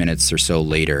 30 minutes or so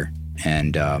later,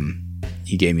 and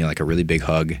he gave me a really big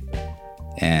hug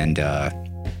and,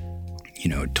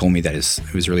 told me that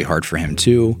it was really hard for him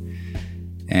too,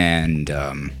 and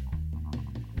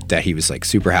that he was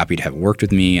super happy to have worked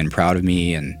with me and proud of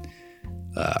me, and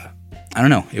I don't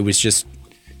know, it was just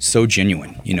so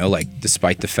genuine,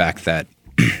 despite the fact that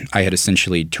I had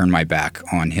essentially turned my back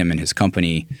on him and his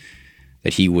company,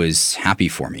 that he was happy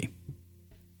for me.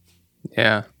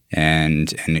 Yeah.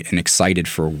 And excited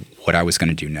for what I was going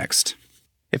to do next.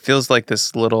 It feels like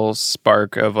this little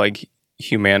spark of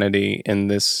humanity in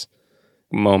this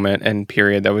moment and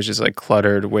period that was just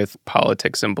cluttered with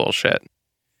politics and bullshit.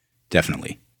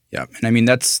 Definitely. Yeah. And I mean,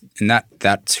 that's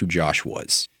who Josh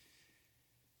was.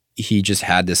 He just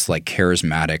had this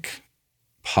charismatic,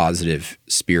 positive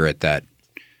spirit that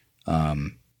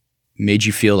made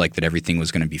you feel that everything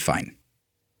was going to be fine.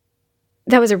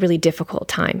 That was a really difficult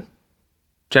time.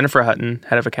 Jennifer Hutton,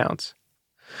 head of accounts.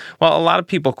 Well, a lot of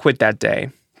people quit that day.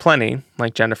 Plenty,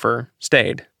 like Jennifer,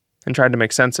 stayed and tried to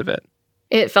make sense of it.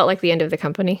 It felt like the end of the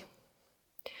company.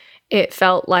 It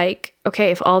felt like,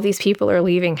 okay, if all these people are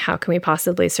leaving, how can we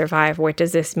possibly survive? What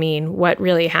does this mean? What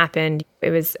really happened?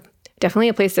 It was definitely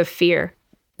a place of fear.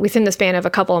 Within the span of a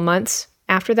couple of months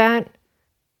after that,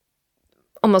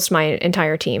 almost my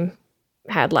entire team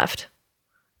had left.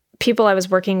 People I was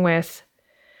working with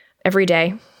every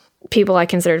day, people I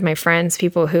considered my friends,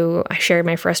 people who I shared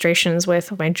my frustrations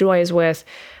with, my joys with,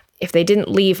 if they didn't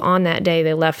leave on that day,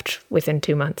 they left within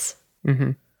 2 months.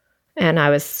 Mm-hmm. And I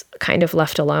was kind of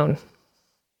left alone.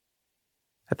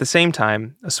 At the same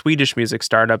time, a Swedish music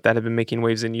startup that had been making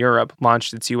waves in Europe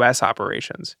launched its U.S.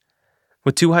 operations.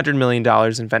 With $200 million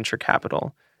in venture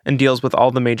capital and deals with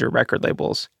all the major record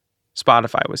labels,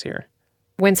 Spotify was here.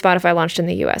 When Spotify launched in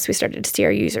the U.S., we started to see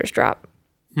our users drop.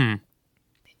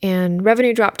 And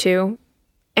revenue dropped too.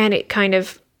 And it kind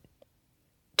of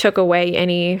took away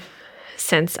any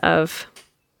sense of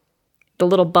the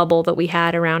little bubble that we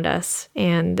had around us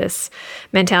and this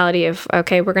mentality of,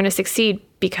 okay, we're going to succeed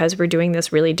because we're doing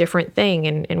this really different thing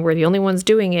and we're the only ones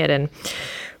doing it and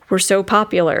we're so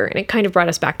popular. And it kind of brought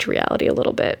us back to reality a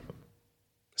little bit.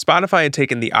 Spotify had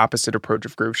taken the opposite approach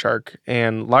of Grooveshark,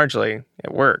 and largely,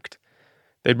 it worked.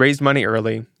 They'd raised money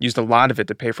early, used a lot of it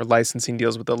to pay for licensing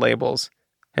deals with the labels,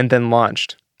 and then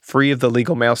launched, free of the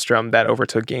legal maelstrom that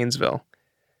overtook Gainesville.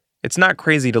 It's not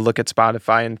crazy to look at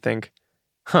Spotify and think,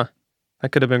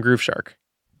 that could have been Grooveshark.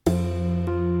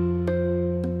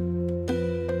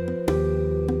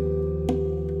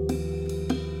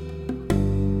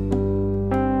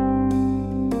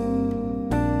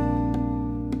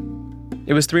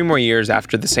 It was 3 more years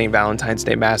after the St. Valentine's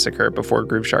Day massacre before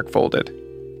Grooveshark folded.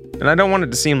 And I don't want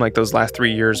it to seem like those last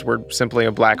 3 years were simply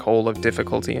a black hole of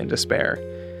difficulty and despair.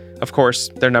 Of course,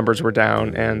 their numbers were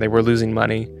down and they were losing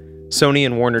money. Sony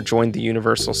and Warner joined the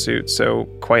Universal suit, so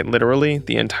quite literally,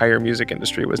 the entire music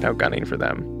industry was now gunning for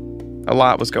them. A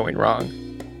lot was going wrong.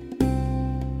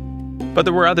 But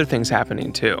there were other things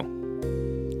happening too.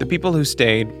 The people who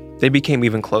stayed, they became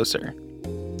even closer.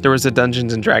 There was a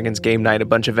Dungeons & Dragons game night a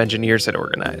bunch of engineers had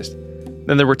organized.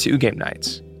 Then there were 2 game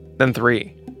nights. Then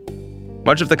 3.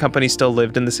 Much of the company still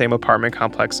lived in the same apartment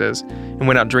complexes and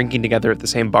went out drinking together at the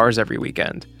same bars every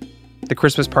weekend. The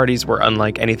Christmas parties were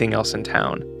unlike anything else in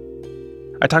town.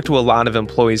 I talked to a lot of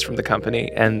employees from the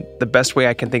company, and the best way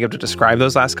I can think of to describe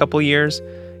those last couple of years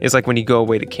is like when you go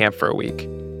away to camp for a week,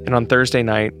 and on Thursday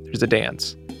night, there's a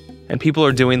dance. And people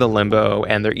are doing the limbo,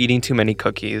 and they're eating too many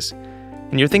cookies,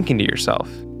 and you're thinking to yourself,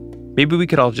 maybe we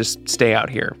could all just stay out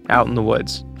here, out in the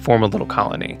woods, form a little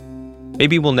colony.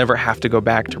 Maybe we'll never have to go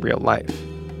back to real life.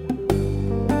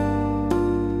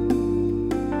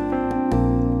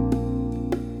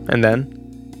 And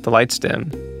then, the lights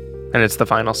dim, and it's the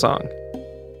final song.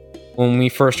 When we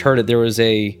first heard it, there was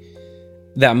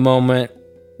that moment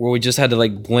where we just had to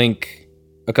like blink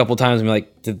a couple times and be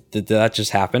like, did that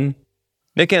just happen?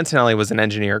 Nick Antonelli was an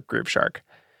engineer at Grooveshark.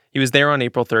 He was there on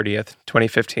April 30th,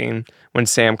 2015, when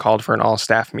Sam called for an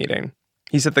all-staff meeting.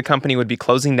 He said the company would be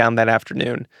closing down that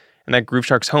afternoon, and that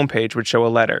Grooveshark's homepage would show a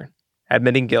letter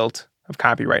admitting guilt of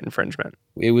copyright infringement.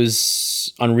 It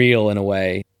was unreal in a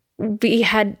way. They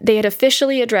had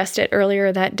officially addressed it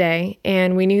earlier that day,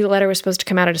 and we knew the letter was supposed to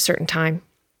come out at a certain time.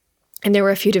 And there were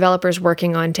a few developers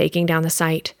working on taking down the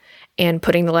site and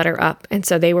putting the letter up. And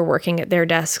so they were working at their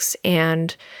desks,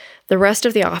 and the rest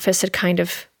of the office had kind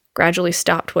of gradually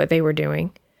stopped what they were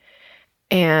doing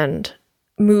and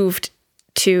moved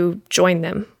to join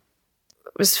them.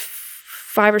 It was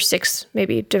 5 or 6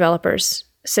 maybe developers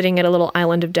sitting at a little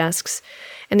island of desks,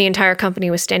 and the entire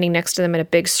company was standing next to them in a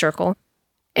big circle.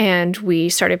 And we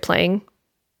started playing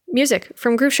music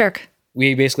from Grooveshark.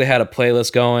 We basically had a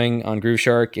playlist going on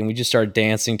Grooveshark, and we just started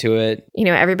dancing to it. You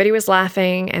know, everybody was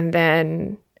laughing, and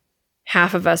then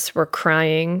half of us were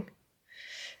crying.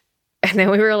 And then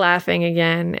we were laughing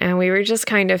again, and we were just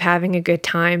kind of having a good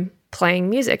time playing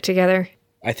music together.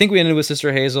 I think we ended with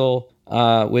Sister Hazel,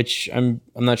 which I'm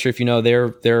not sure if you know,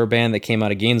 they're a band that came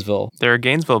out of Gainesville. They're a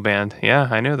Gainesville band. Yeah,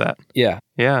 I knew that. Yeah.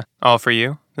 Yeah. All for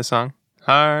you, the song?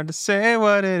 Hard to say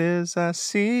what it is I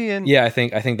see. And yeah, I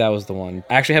think that was the one.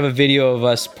 I actually have a video of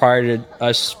us prior to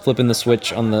us flipping the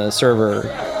switch on the server.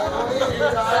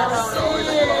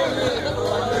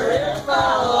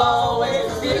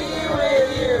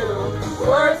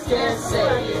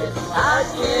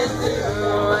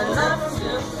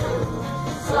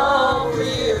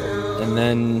 And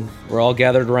then we're all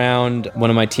gathered around one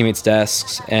of my teammates'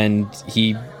 desks, and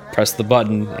he pressed the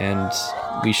button, and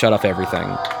we shut off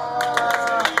everything.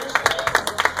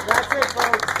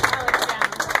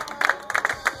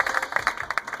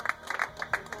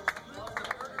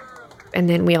 And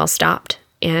then we all stopped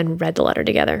and read the letter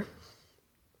together.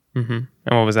 Mm-hmm.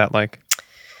 And what was that like?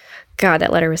 God,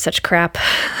 that letter was such crap.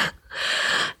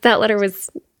 That letter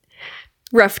was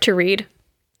rough to read.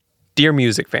 Dear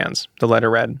music fans, the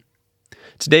letter read,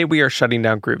 today we are shutting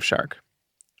down Grooveshark.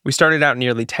 We started out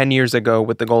nearly 10 years ago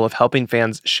with the goal of helping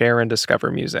fans share and discover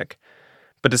music.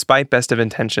 But despite best of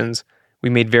intentions, we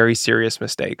made very serious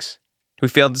mistakes. We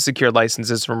failed to secure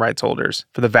licenses from rights holders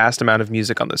for the vast amount of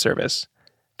music on the service.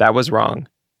 That was wrong.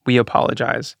 We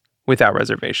apologize, without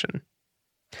reservation.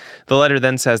 The letter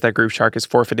then says that Grooveshark is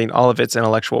forfeiting all of its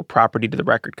intellectual property to the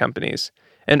record companies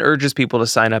and urges people to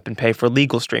sign up and pay for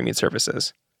legal streaming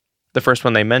services. The first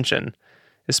one they mention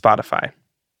is Spotify.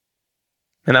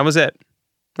 And that was it.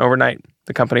 Overnight,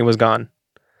 the company was gone.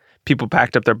 People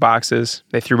packed up their boxes,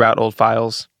 they threw out old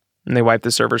files, and they wiped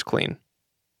the servers clean.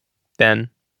 Then,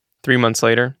 3 months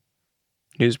later,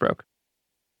 news broke.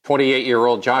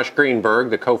 28-year-old Josh Greenberg,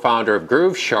 the co-founder of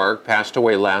Grooveshark, passed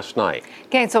away last night.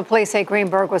 Gainesville police say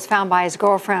Greenberg was found by his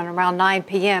girlfriend around 9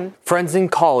 p.m. Friends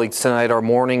and colleagues tonight are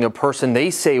mourning a person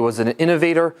they say was an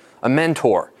innovator, a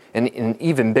mentor, and an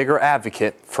even bigger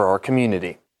advocate for our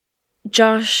community.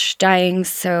 Josh dying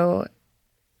so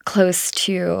close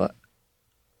to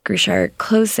Grooveshark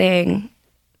closing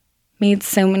made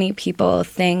so many people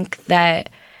think that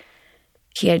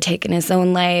he had taken his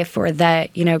own life, or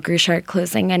that, Grooveshark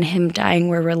closing and him dying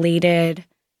were related.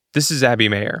 This is Abby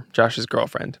Mayer, Josh's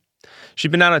girlfriend.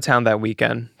 She'd been out of town that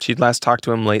weekend. She'd last talked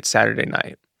to him late Saturday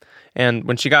night. And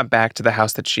when she got back to the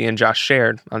house that she and Josh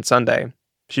shared on Sunday,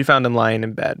 she found him lying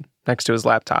in bed next to his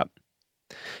laptop.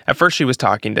 At first, she was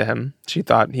talking to him. She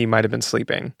thought he might have been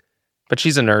sleeping. But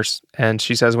she's a nurse, and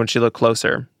she says when she looked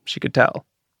closer, she could tell.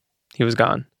 He was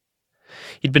gone.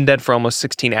 He'd been dead for almost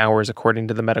 16 hours, according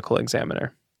to the medical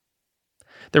examiner.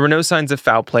 There were no signs of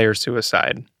foul play or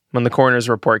suicide. When the coroner's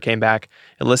report came back,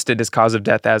 it listed his cause of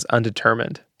death as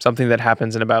undetermined, something that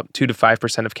happens in about 2 to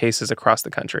 5% of cases across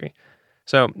the country.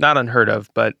 So not unheard of,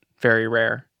 but very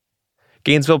rare.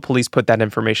 Gainesville police put that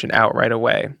information out right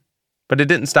away. But it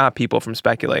didn't stop people from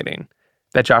speculating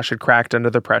that Josh had cracked under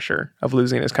the pressure of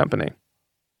losing his company.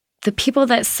 The people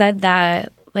that said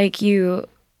that, you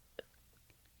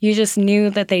just knew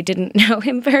that they didn't know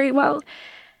him very well.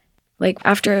 Like,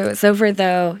 after it was over,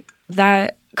 though,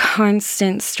 that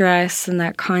constant stress and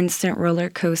that constant roller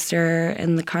coaster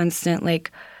and the constant,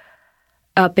 like,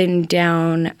 up and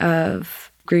down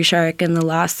of Grooveshark and the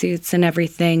lawsuits and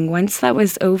everything, once that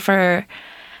was over,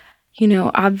 you know,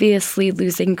 obviously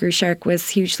losing Grooveshark was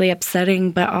hugely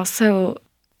upsetting, but also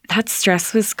that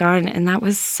stress was gone, and that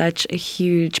was such a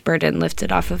huge burden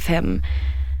lifted off of him.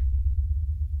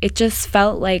 It just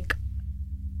felt like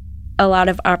a lot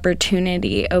of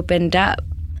opportunity opened up.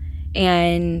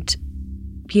 And,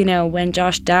 you know, when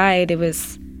Josh died, it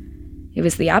was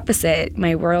the opposite.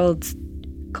 My world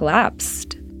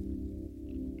collapsed.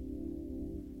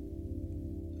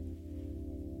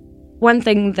 One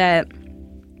thing that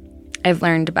I've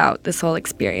learned about this whole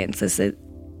experience is that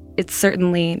it's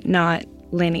certainly not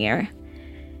linear.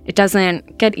 It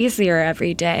doesn't get easier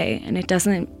every day, and it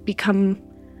doesn't become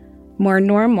more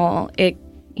normal. It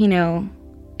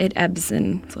ebbs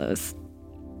and flows.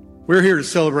 We're here to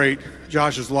celebrate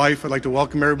Josh's life. I'd like to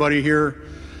welcome everybody here.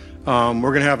 We're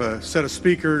going to have a set of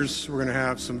speakers. We're going to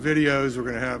have some videos. We're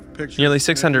going to have pictures. Nearly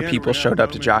 600 people showed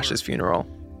up to Josh's funeral.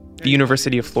 The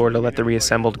University of Florida let the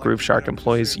reassembled Grooveshark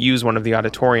employees use one of the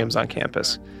auditoriums on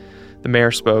campus. The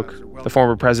mayor spoke, the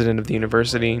former president of the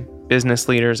university, business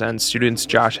leaders, and students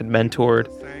Josh had mentored.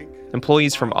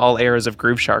 Employees from all eras of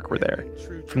Grooveshark were there,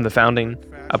 from the founding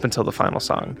up until the final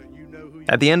song.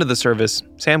 At the end of the service,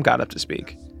 Sam got up to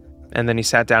speak, and then he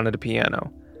sat down at a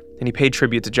piano, and he paid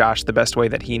tribute to Josh the best way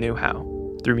that he knew how,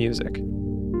 through music.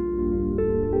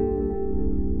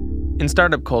 In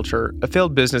startup culture, a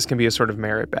failed business can be a sort of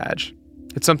merit badge.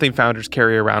 It's something founders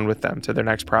carry around with them to their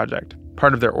next project,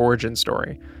 part of their origin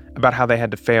story, about how they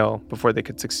had to fail before they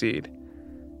could succeed.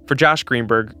 For Josh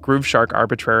Greenberg, Grooveshark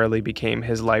arbitrarily became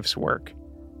his life's work.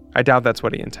 I doubt that's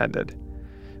what he intended.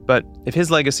 But if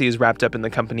his legacy is wrapped up in the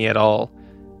company at all,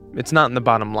 it's not in the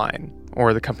bottom line,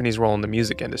 or the company's role in the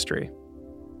music industry.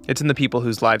 It's in the people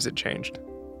whose lives it changed.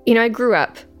 You know, I grew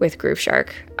up with Grooveshark.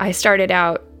 I started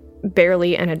out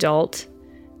barely an adult,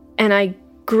 and I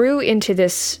grew into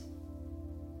this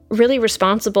really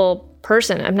responsible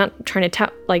person. I'm not trying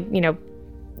to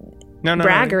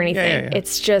brag or anything. Yeah.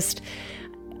 It's just,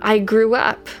 I grew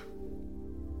up.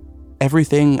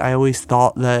 Everything I always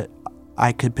thought that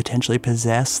I could potentially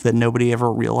possess that nobody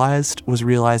ever realized was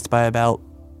realized by about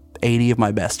 80 of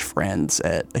my best friends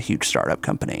at a huge startup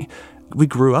company. We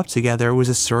grew up together. It was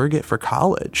a surrogate for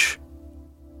college.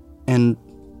 And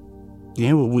you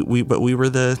know, we were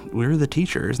the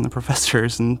teachers and the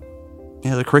professors, and you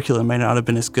know, the curriculum may not have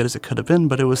been as good as it could have been,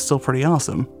 but it was still pretty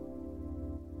awesome.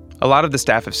 A lot of the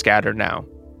staff have scattered now.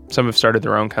 Some have started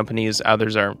their own companies,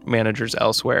 others are managers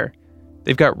elsewhere.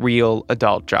 They've got real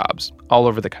adult jobs all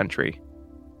over the country.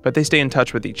 But they stay in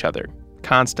touch with each other,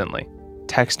 constantly.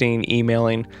 Texting,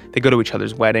 emailing, they go to each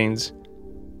other's weddings.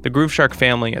 The Grooveshark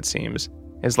family, it seems,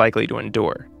 is likely to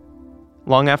endure,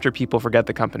 long after people forget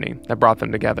the company that brought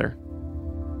them together.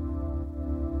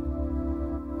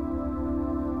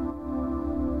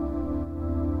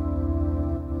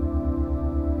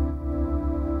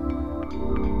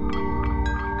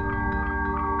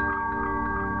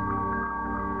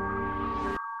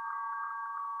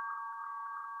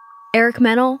 Eric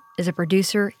Mennel is a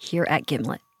producer here at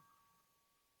Gimlet.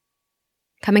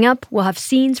 Coming up, we'll have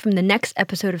scenes from the next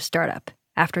episode of Startup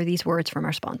after these words from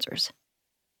our sponsors.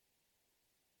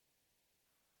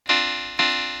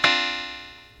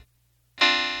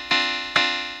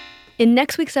 In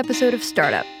next week's episode of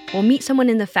Startup, we'll meet someone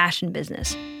in the fashion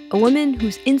business, a woman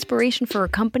whose inspiration for her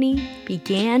company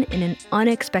began in an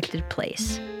unexpected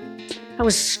place. I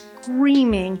was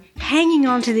screaming, hanging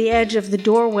onto the edge of the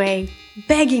doorway,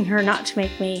 begging her not to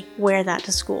make me wear that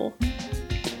to school.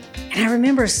 And I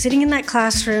remember sitting in that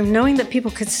classroom, knowing that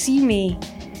people could see me,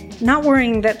 not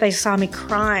worrying that they saw me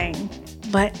crying,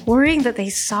 but worrying that they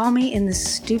saw me in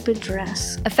this stupid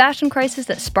dress. A fashion crisis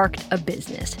that sparked a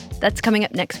business. That's coming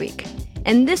up next week.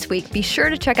 And this week, be sure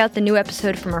to check out the new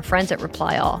episode from our friends at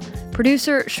Reply All.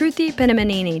 Producer Shruti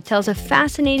Penamanini tells a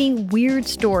fascinating, weird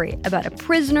story about a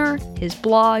prisoner, his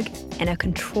blog, and a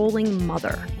controlling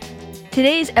mother.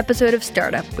 Today's episode of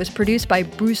Startup was produced by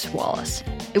Bruce Wallace.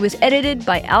 It was edited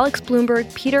by Alex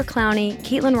Bloomberg, Peter Clowney,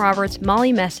 Caitlin Roberts,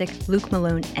 Molly Messick, Luke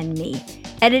Malone, and me.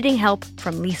 Editing help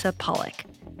from Lisa Pollack.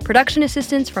 Production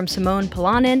assistance from Simone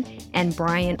Polanen and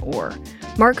Brian Orr.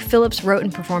 Mark Phillips wrote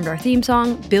and performed our theme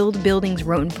song. Build Buildings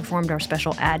wrote and performed our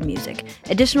special ad music.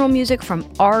 Additional music from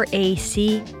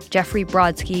RAC, Jeffrey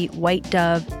Brodsky, White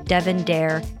Dove, Devin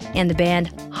Dare, and the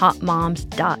band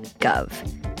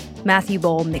hotmoms.gov. Matthew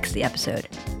Bowl mixed the episode.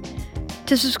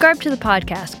 To subscribe to the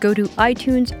podcast, go to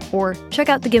iTunes or check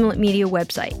out the Gimlet Media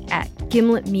website at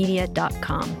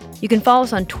gimletmedia.com. You can follow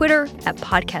us on Twitter at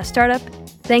Podcast Startup.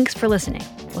 Thanks for listening.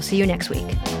 We'll see you next week.